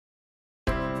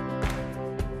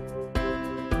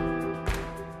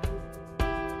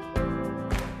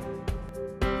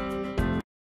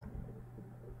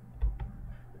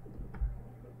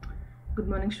Good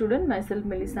morning student, myself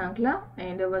Melissa Ankla,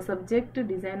 and our subject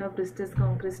design of prestressed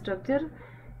concrete structure,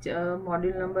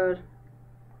 module number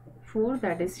 4,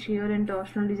 that is shear and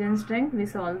torsional design strength. We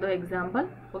solve the example.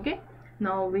 Okay,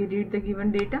 now we read the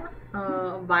given data.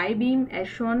 Y beam as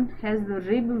shown has the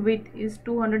rib width is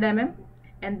 200 mm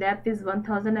and depth is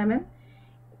 1000 mm.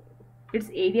 Its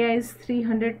area is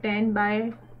 310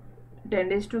 by 10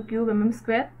 raised to cube mm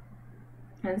square.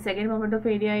 And second moment of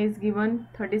area is given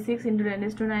 36 into 10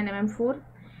 raised to 9 mm4.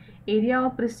 Area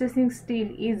of prestressing steel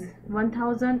is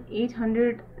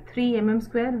 1803 mm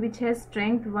square, which has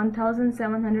strength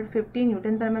 1750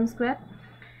 Newton per mm square.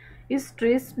 Is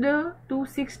stressed to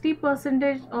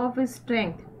 60% of its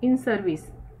strength in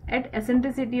service at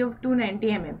eccentricity of 290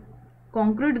 mm.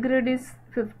 Concrete grade is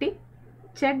 50.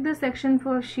 Check the section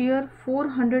for shear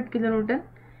 400 kN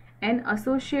and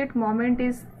associate moment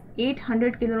is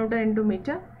 800 kN into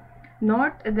meter.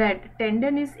 Note that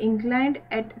tendon is inclined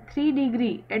at 3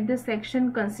 degree at the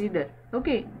section considered.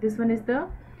 Okay, this one is the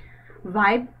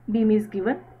Y beam is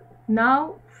given.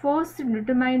 Now first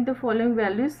determine the following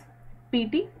values.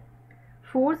 PT,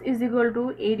 force is equal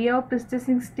to area of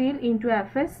prestressing steel into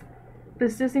Fs.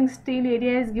 Prestressing steel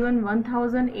area is given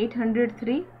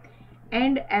 1803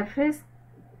 and Fs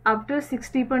after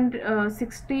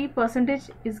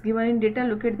 60% is given in data.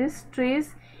 Look at this.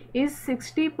 Stress is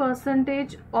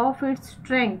 60% of its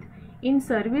strength in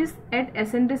service at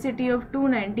eccentricity of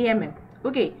 290 mm.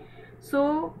 Okay,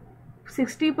 so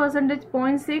 60%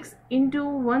 0.6 into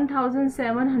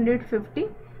 1750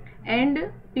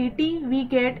 and PT we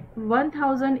get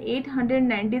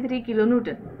 1893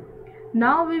 kilonewton.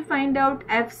 Now we find out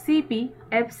FCP.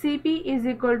 FCP is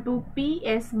equal to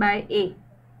PS by A.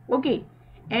 Okay,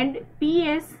 and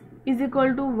PS is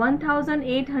equal to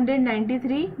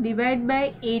 1893 divided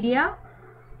by area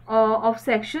of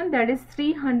section, that is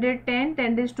 310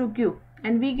 10 raised to cube,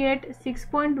 and we get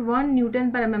 6.1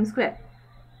 Newton per mm square.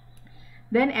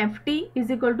 Then FT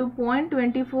is equal to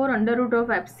 0.24 under root of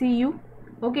FCU,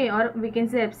 okay, or we can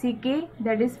say FCK,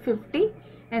 that is 50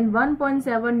 and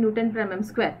 1.7 Newton per mm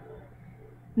square.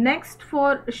 Next,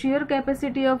 for shear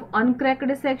capacity of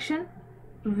uncracked section,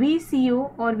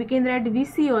 VCO, or we can write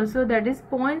VC also, that is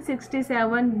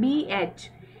 0.67 BH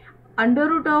under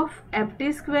root of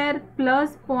FT square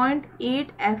plus 0.8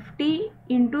 FT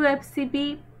into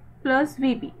FCP plus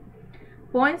VP.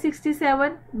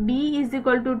 0.67 B is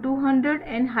equal to 200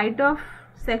 and height of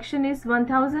section is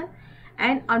 1000,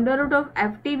 and under root of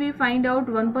FT we find out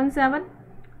 1.7,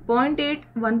 0.8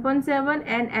 1.7,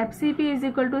 and FCP is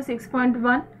equal to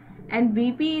 6.1, and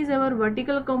VP is our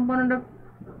vertical component of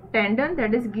tendon,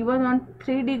 that is given on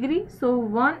 3 degree, so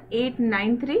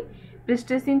 1893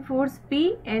 prestressing force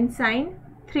P and sine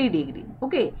 3 degree.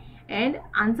 Okay, and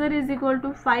answer is equal to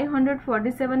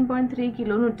 547.3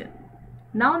 kilonewton.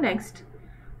 Now next,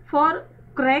 for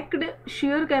cracked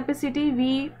shear capacity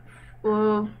we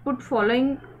put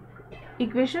following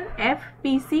equation.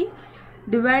 FPC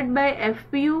divided by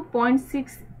FPU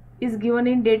 0.6 is given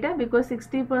in data because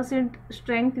 60%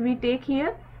 strength we take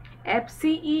here.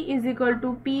 FCE is equal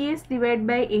to PS divided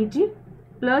by AG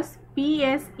plus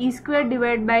PS E square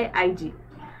divided by IG.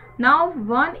 Now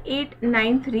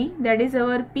 1893, that is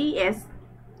our PS,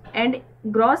 and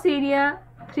gross area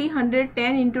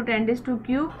 310 into 10 raised to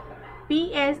cube.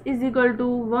 PS is equal to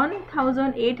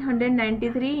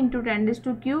 1893 into 10 raised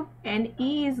to cube, and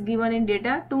E is given in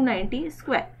data 290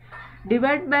 square,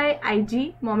 divided by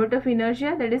IG, moment of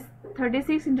inertia, that is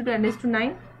 36 into 10 raised to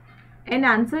 9. And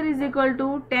answer is equal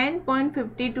to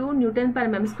 10.52 Newton per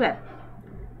mm square.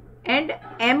 And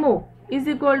MO is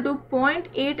equal to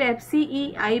 0.8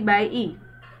 FCE I by E,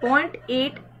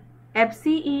 0.8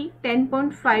 FCE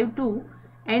 10.52,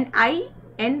 and I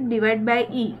N divided by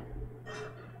E.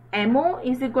 MO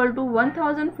is equal to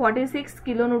 1046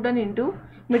 kilonewton into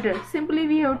meter. Simply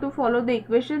we have to follow the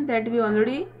equation that we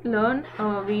already learned,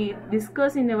 we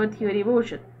discussed in our theory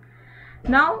portion.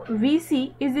 Now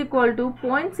VC is equal to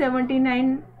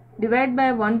 0.79 divided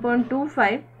by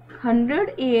 1.25, 100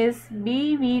 AS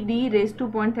BVD raised to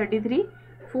 0.33,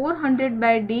 400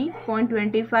 by D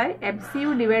 0.25,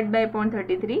 FCU divided by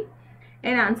 0.33,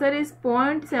 and answer is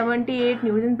 0.78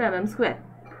 Newton per mm square.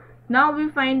 Now we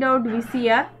find out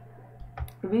VCR.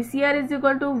 VCR is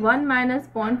equal to 1 minus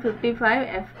 0.55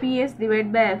 FPS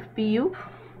divided by FPU,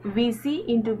 VC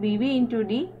into BV into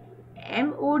D,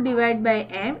 MO divided by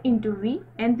M into V,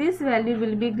 and this value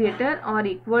will be greater or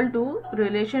equal to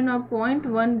relation of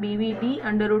 0.1 BVD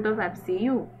under root of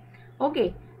FCU.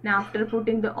 Okay, now after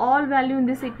putting the all value in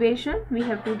this equation, we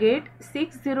have to get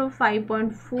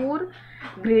 605.4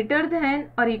 greater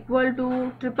than or equal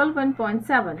to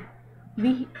 111.7.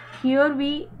 Here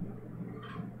we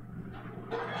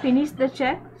finish the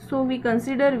check. So we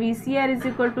consider VCR is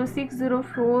equal to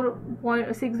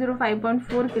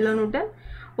 605.4 kilonewton.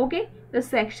 Okay, the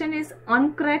section is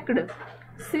uncracked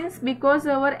since because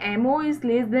our MO is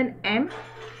less than M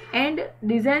and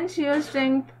design shear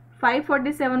strength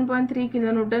 547.3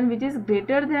 kilonewton, which is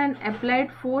greater than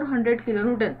applied 400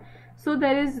 kilonewton. So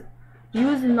there is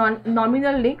use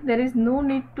nominal link. There is no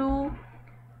need to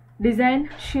design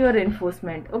shear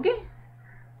reinforcement. Okay.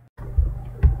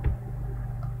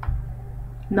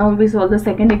 Now we solve the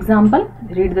second example.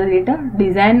 Read the data.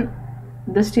 Design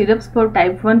the stirrups for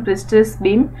type 1 prestressed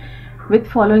beam with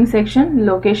following section.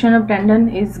 Location of tendon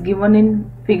is given in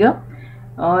figure.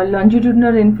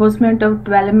 Longitudinal reinforcement of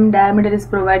 12 mm diameter is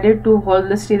provided to hold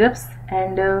the stirrups,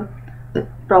 and the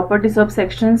properties of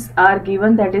sections are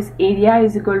given, that is area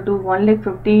is equal to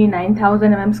 1,59,000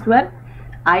 mm square,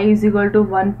 I is equal to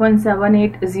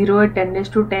 1.7808 10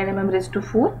 to 10 mm raised to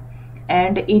 4,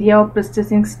 and area of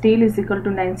prestressing steel is equal to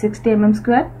 960 mm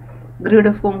square. Grade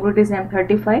of concrete is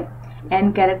M35,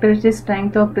 and characteristic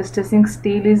strength of prestressing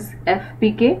steel is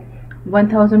FPK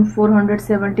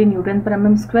 1470 Newton per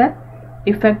mm square.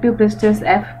 Effective prestress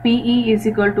FPE is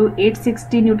equal to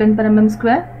 860 Newton per mm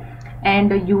square,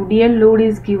 and UDL load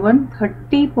is given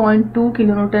 30.2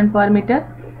 kilonewton per meter.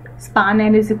 Span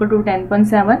N is equal to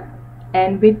 10.7,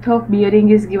 and width of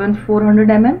bearing is given 400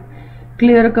 mm.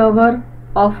 Clear cover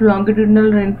of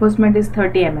longitudinal reinforcement is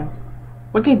 30 mm.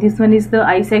 Okay, this one is the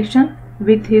I section.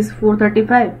 Width is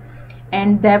 435,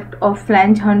 and depth of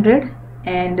flange 100,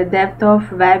 and depth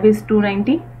of web is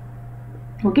 290.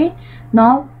 Okay,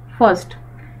 now first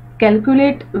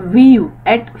calculate VU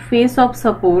at face of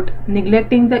support,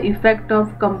 neglecting the effect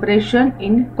of compression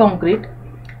in concrete.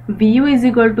 VU is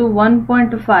equal to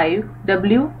 1.5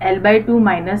 W L by 2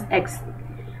 minus X.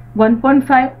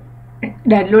 1.5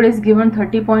 dead load is given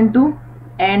 30.2,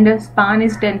 and span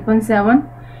is 10.7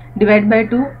 divided by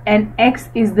 2, and X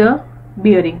is the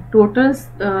bearing. Total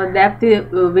depth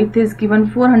width is given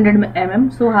 400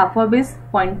 mm, so half of is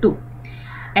 0.2,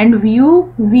 and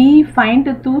VU we find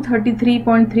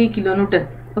 233.3 kilonewton.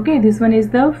 Okay, this one is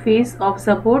the face of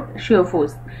support shear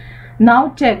force.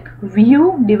 Now check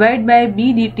VU divided by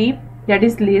B dt, that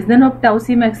is less than of tau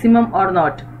c maximum or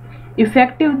not.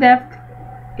 Effective depth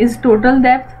is total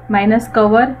depth minus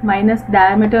cover minus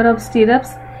diameter of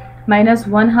stirrups minus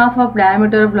 1/2 of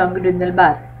diameter of longitudinal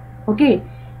bar. Okay,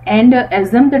 and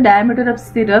assume the diameter of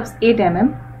stirrups 8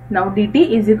 mm. Now dt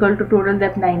is equal to total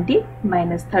depth 90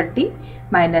 minus 30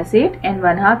 minus 8 and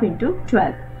 1/2 into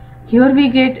 12. Here we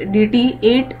get dt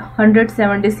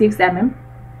 876 mm.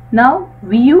 Now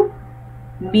VU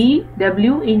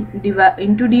BW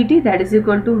into dt, that is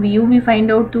equal to VU we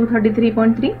find out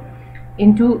 233.3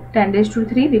 into 10 raised to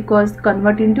 3 because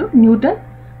convert into Newton,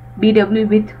 BW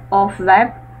width of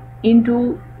web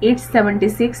into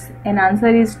 876, and answer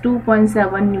is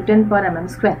 2.7 Newton per mm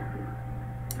square.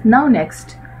 Now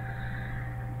next,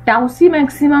 tau c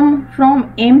maximum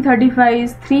from M35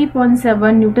 is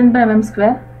 3.7 Newton per mm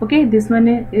square. Okay, this one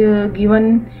is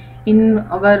given in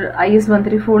our IS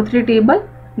 1343 table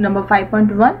number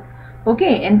 5.1.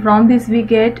 Okay, and from this we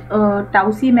get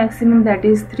tau c maximum, that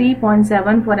is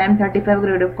 3.7 for M35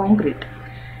 grade of concrete.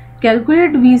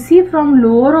 Calculate VC from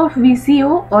lower of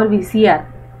VCO or VCR.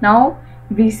 Now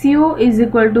VCO is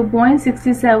equal to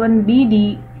 0.67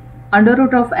 BD under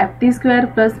root of FT square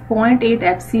plus 0.8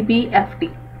 FCP FT.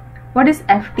 What is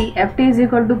FT? FT is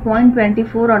equal to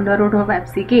 0.24 under root of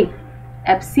FCK.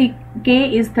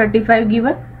 FCK is 35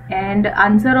 given, and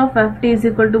answer of FT is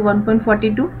equal to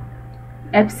 1.42.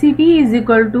 FCP is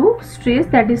equal to stress,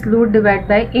 that is load divided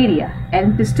by area,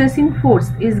 and prestressing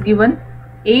force is given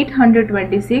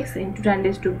 826 into 10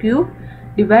 raised to cube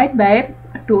divided by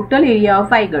total area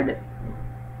of I girdle.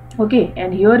 Okay,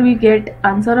 and here we get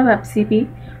answer of FCP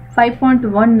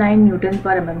 5.19 Newton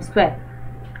per mm square.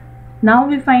 Now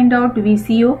we find out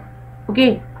VCO.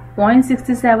 Okay,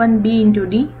 0.67 B into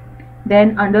D,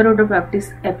 then under root of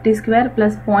FT square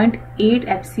plus 0.8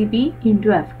 FCP into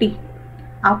FT.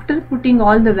 After putting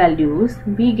all the values,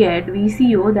 we get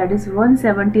VCO, that is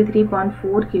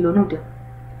 173.4 kilonewton.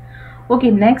 Okay,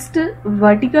 next,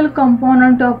 vertical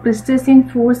component of prestressing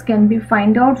force can be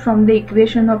find out from the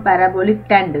equation of parabolic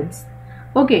tendons.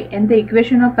 Okay, and the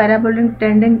equation of parabolic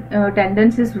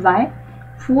tendons is y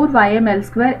 4ym l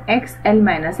square x l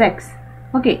minus x.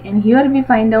 Okay, and here we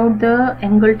find out the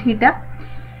angle theta,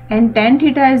 and tan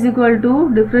theta is equal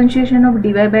to differentiation of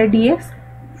dy by dx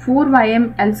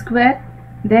 4ym l square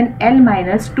then l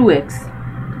minus 2x.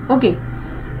 Okay,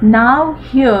 now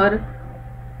here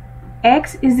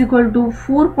x is equal to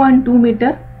 4.2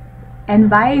 meter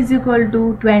and y is equal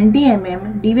to 20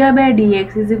 mm, dy by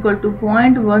dx is equal to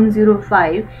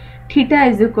 0.105, theta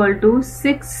is equal to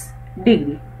 6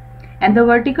 degree, and the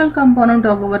vertical component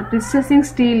of our prestressing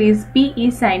steel is PE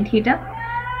sin theta.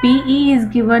 PE is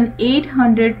given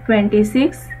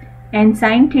 826 and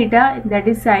sin theta, that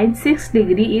is sin 6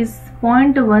 degree, is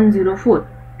 0.104,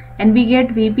 and we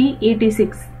get VP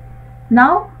 86.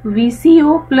 Now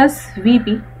VCO plus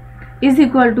VP is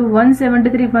equal to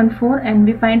 173.4 and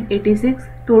we find 86,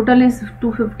 total is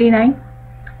 259.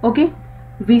 Okay,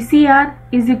 VCR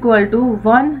is equal to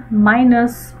 1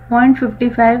 minus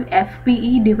 0.55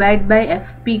 FPE divided by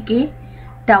FPK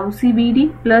tau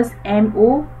CBD plus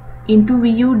MO into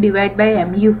VU divided by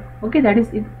MU. Okay, that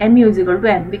is MU is equal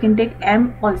to M. We can take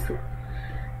M also.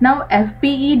 Now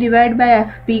FPE divided by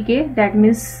FPK, that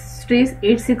means stress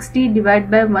 860 divided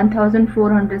by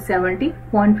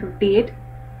 1470.58,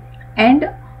 and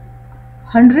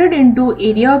 100 into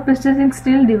area of prestressing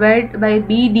steel divided by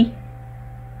BD,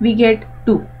 we get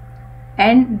 2,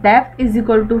 and depth is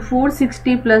equal to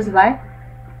 460 plus y,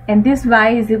 and this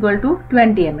y is equal to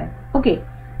 20 mm. Okay,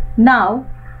 now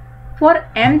for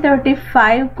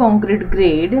M35 concrete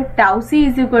grade, tau C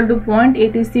is equal to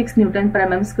 0.86 Newton per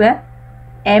mm square,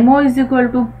 MO is equal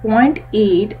to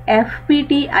 0.8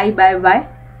 FPT I by y,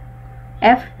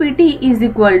 FPT is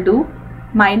equal to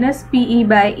minus PE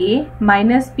by A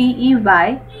minus PE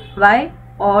y, y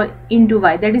or into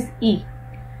y, that is E.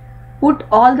 Put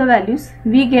all the values,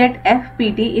 we get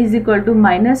FPT is equal to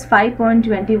minus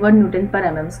 5.21 Newton per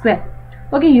mm square.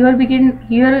 Okay, here we can,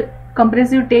 here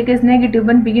compressive take as negative,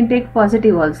 but we can take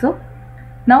positive also.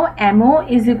 Now MO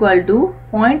is equal to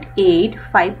 0.8,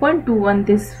 5.21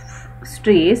 this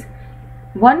stress,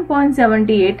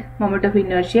 1.78 moment of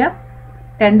inertia,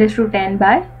 10 raised to 10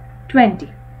 by 20,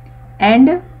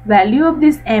 and value of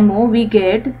this MO we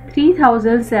get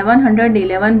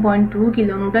 3711.2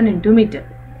 kilonewton into meter.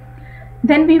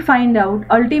 Then we find out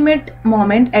ultimate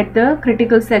moment at the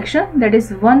critical section, that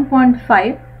is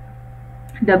 1.5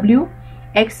 W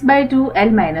x by 2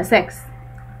 L minus x.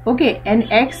 Okay, and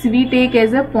x we take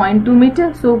as a 0.2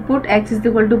 meter, so put x is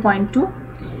equal to 0.2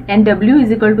 and W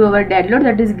is equal to our dead load,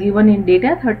 that is given in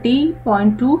data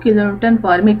 30.2 kilonewton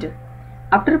per meter.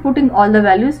 After putting all the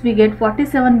values, we get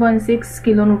 47.6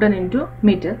 kilonewton into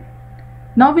meter.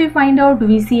 Now we find out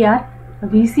VCR.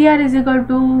 VCR is equal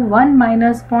to 1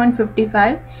 minus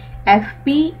 0.55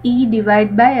 FPE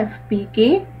divided by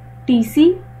FPK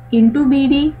TC into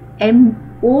BD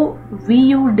MO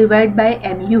VU divided by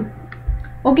MU.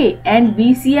 Okay, and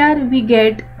VCR we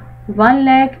get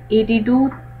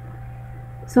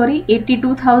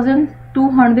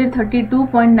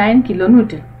 82,232.9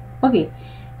 kilonewton. Okay,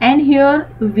 and here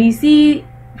VC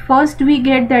first we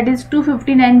get, that is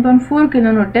 259.4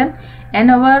 kilonewton, and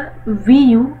our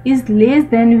VU is less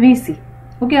than VC.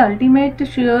 Okay, ultimate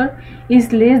shear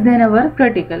is less than our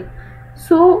critical.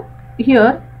 So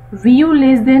here VU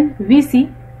less than VC,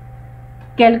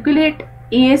 calculate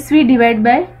ASV divided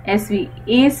by SV.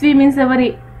 ASV means our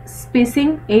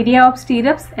spacing, area of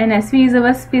stirrups, and SV is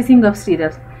our spacing of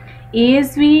stirrups.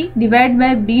 ASV divided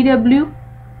by BW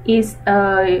is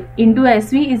into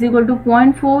SV is equal to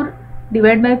 0.4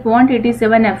 divided by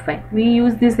 0.87 F5. We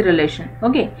use this relation.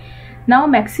 Okay, now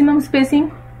maximum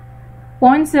spacing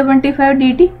 0.75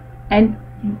 dt and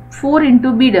 4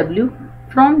 into BW.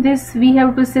 From this we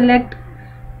have to select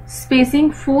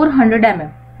spacing 400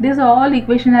 mm. These all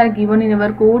equations are given in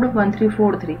our code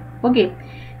 1343. Okay,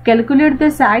 calculate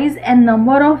the size and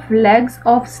number of legs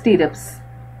of stirrups.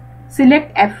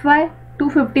 Select Fy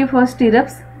 250 for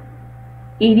stirrups.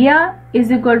 Area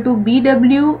is equal to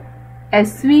BW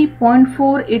SV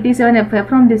 0.487 Fy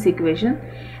from this equation,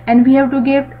 and we have to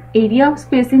get area of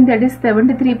spacing, that is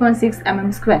 73.6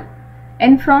 mm square,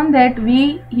 and from that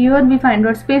we find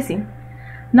out spacing.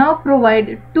 Now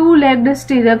provide 2-legged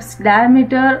stirrups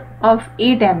diameter of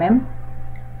 8 mm.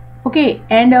 Okay,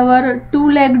 and our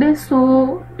 2-legged,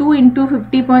 so 2 into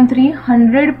 50.3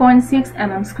 100.6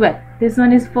 mm square. This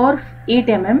one is for 8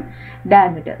 mm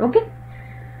diameter. Okay,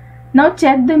 now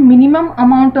check the minimum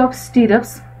amount of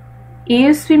stirrups.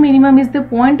 ASV minimum is the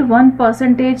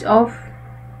 0.1% of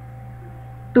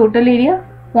total area,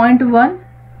 0.1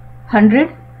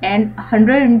 100 and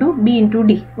 100 into B into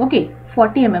D. Okay,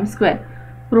 40 mm square.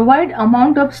 Provide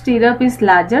amount of stirrup is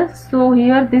larger, so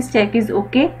here this check is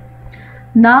okay.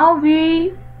 Now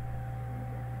we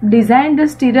design the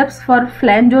stirrups for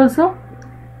flange also.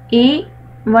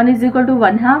 A1 is equal to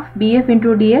 1/2 BF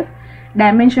into DF.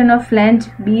 Dimension of flange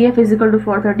BF is equal to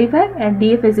 435 and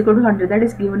DF is equal to 100, that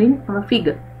is given in our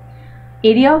figure.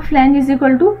 Area of flange is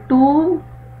equal to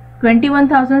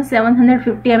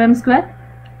 21,750 mm square.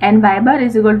 and y bar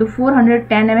is equal to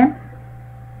 410 mm.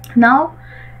 Now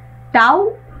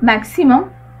tau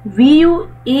maximum VU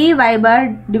A y bar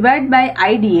divided by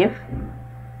IDF,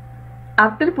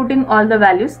 after putting all the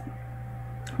values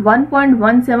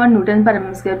 1.17 Newton per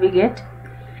mm square we get,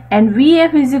 and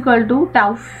VF is equal to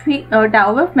tau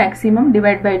F maximum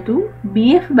divided by 2,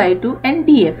 BF by 2 and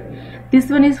DF. This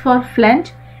one is for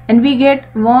flange, and we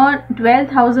get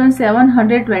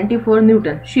 12,724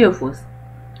 Newton shear force.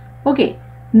 Okay,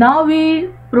 now we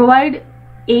provide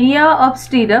area of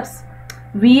stirrups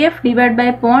VF divided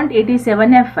by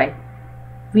 0.87 Fy.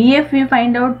 VF we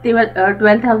find out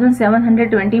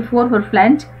 12,724 for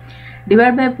flange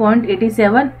divided by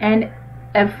 0.87, and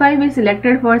Fy we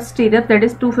selected for stirrup, that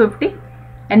is 250,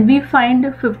 and we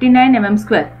find 59 mm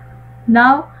square.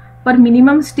 Now for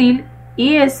minimum steel,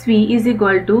 ASV is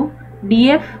equal to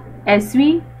DF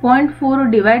SV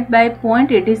 0.4 divided by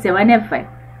 0.87 Fy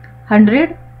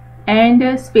 100,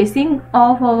 and spacing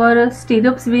of our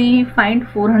stirrups we find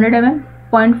 400 mm.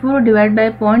 0.4 divided by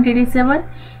 0.87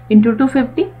 into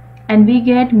 250, and we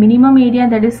get minimum area,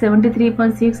 that is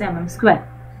 73.6 mm square.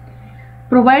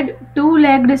 Provide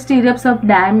two-legged stirrups of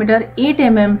diameter 8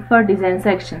 mm for design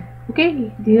section.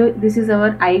 Okay, this is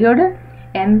our eye girder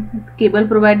and cable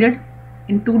provided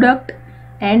in 2 duct,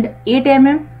 and 8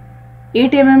 mm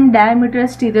diameter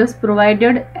stirrups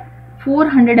provided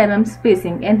 400 mm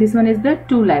spacing, and this one is the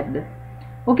two-legged.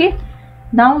 Okay,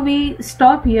 now we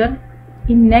stop here.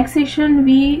 In next session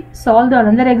we solve the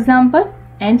another example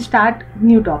and start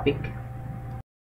new topic.